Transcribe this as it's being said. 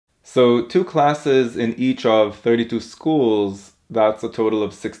So 2 classes in each of 32 schools, that's a total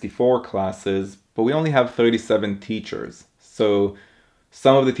of 64 classes, but we only have 37 teachers. So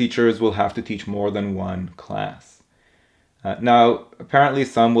some of the teachers will have to teach more than one class. Now, apparently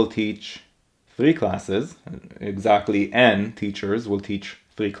some will teach 3 classes. Exactly n teachers will teach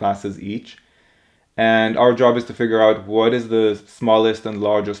 3 classes each. And our job is to figure out what is the smallest and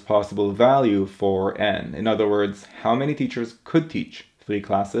largest possible value for n. In other words, how many teachers could teach 3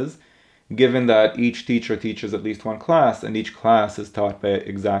 classes, given that each teacher teaches at least 1 class and each class is taught by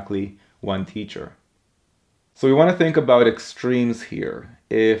exactly 1 teacher. So we want to think about extremes here.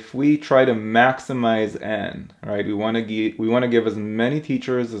 If we try to maximize n, right, we want to give as many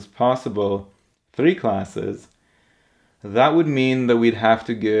teachers as possible 3 classes, that would mean that we'd have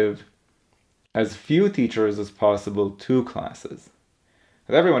to give as few teachers as possible 2 classes.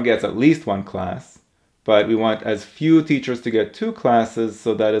 Everyone gets at least 1 class, but we want as few teachers to get 2 classes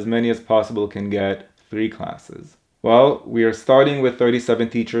so that as many as possible can get 3 classes. Well, we are starting with 37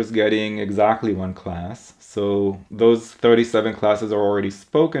 teachers getting exactly 1 class, so those 37 classes are already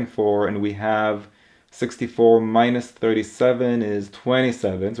spoken for, and we have 64 minus 37 is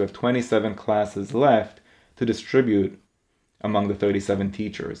 27, so we have 27 classes left to distribute among the 37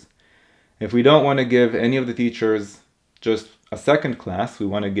 teachers. If we don't want to give any of the teachers just a second class, we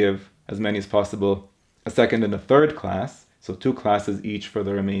want to give as many as possible a second and a third class, so 2 classes each for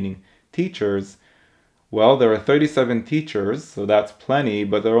the remaining teachers. Well, there are 37 teachers, so that's plenty,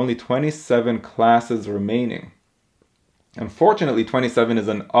 but there are only 27 classes remaining. Unfortunately, 27 is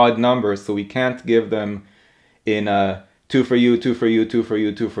an odd number, so we can't give them in a 2 for you, 2 for you, 2 for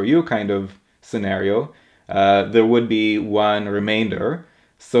you, 2 for you kind of scenario. There would be 1 remainder.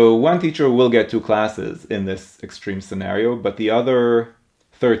 So 1 teacher will get 2 classes in this extreme scenario, but the other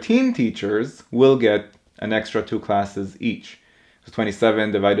 13 teachers will get an extra 2 classes each. So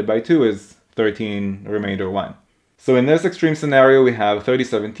 27 divided by 2 is 13, remainder 1. So in this extreme scenario, we have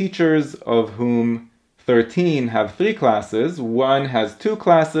 37 teachers, of whom 13 have 3 classes, 1 has 2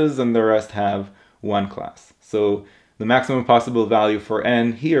 classes, and the rest have 1 class. So the maximum possible value for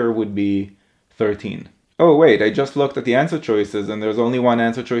n here would be 13. Oh wait, I just looked at the answer choices and there's only 1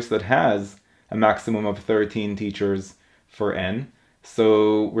 answer choice that has a maximum of 13 teachers for n.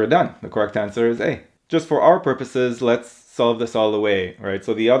 So we're done. The correct answer is A. Just for our purposes, let's solve this all the way, right?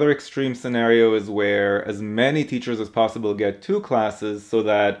 So the other extreme scenario is where as many teachers as possible get 2 classes so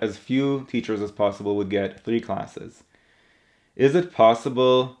that as few teachers as possible would get 3 classes. Is it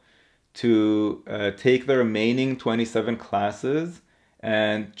possible to take the remaining 27 classes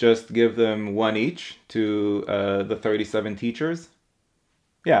and just give them 1 each to the 37 teachers?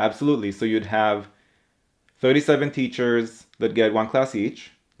 Yeah, absolutely. So you'd have 37 teachers that get 1 class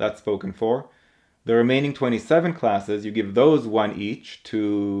each, that's spoken for. The remaining 27 classes, you give those 1 each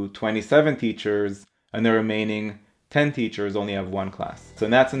to 27 teachers, and the remaining 10 teachers only have 1 class. So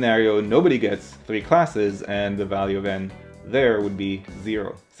in that scenario, nobody gets 3 classes, and the value of n there would be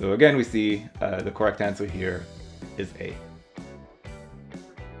 0. So again, we see the correct answer here is A.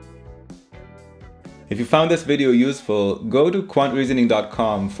 If you found this video useful, go to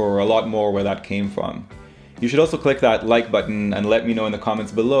quantreasoning.com for a lot more where that came from. You should also click that like button and let me know in the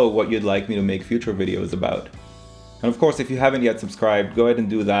comments below what you'd like me to make future videos about. And of course, if you haven't yet subscribed, go ahead and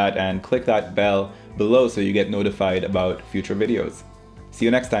do that and click that bell below so you get notified about future videos. See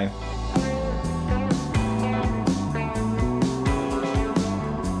you next time.